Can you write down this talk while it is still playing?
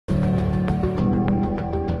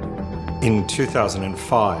In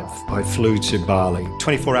 2005, I flew to Bali.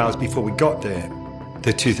 24 hours before we got there,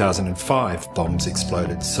 the 2005 bombs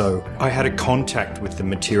exploded. So I had a contact with the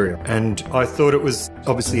material, and I thought it was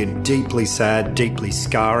obviously a deeply sad, deeply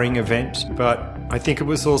scarring event, but I think it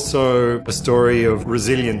was also a story of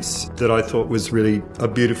resilience that I thought was really a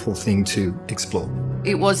beautiful thing to explore.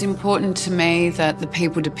 It was important to me that the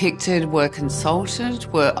people depicted were consulted,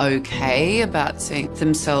 were okay about seeing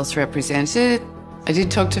themselves represented. I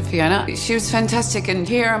did talk to Fiona. She was fantastic, and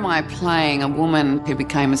here am I playing a woman who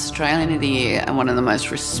became Australian of the Year and one of the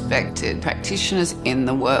most respected practitioners in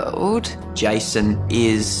the world. Jason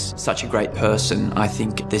is such a great person. I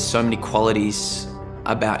think there's so many qualities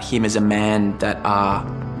about him as a man that are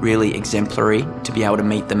really exemplary. To be able to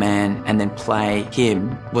meet the man and then play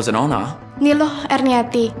him was an honour. Niloh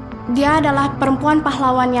Erniati, dia adalah perempuan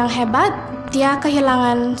pahlawan yang hebat. Dia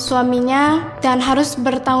kehilangan suaminya dan harus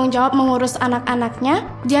bertanggung jawab mengurus anak-anaknya.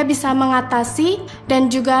 Dia bisa mengatasi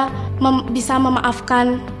dan juga bisa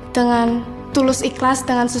memaafkan dengan tulus ikhlas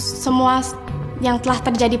dengan semua yang telah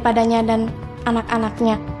terjadi padanya dan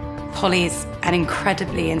anak-anaknya. Polly's an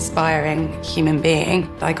incredibly inspiring human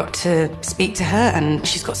being. I got to speak to her, and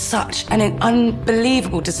she's got such an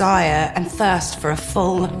unbelievable desire and thirst for a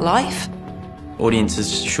full life. Audiences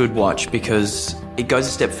should watch because it goes a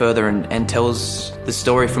step further and tells the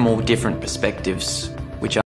story from all different perspectives.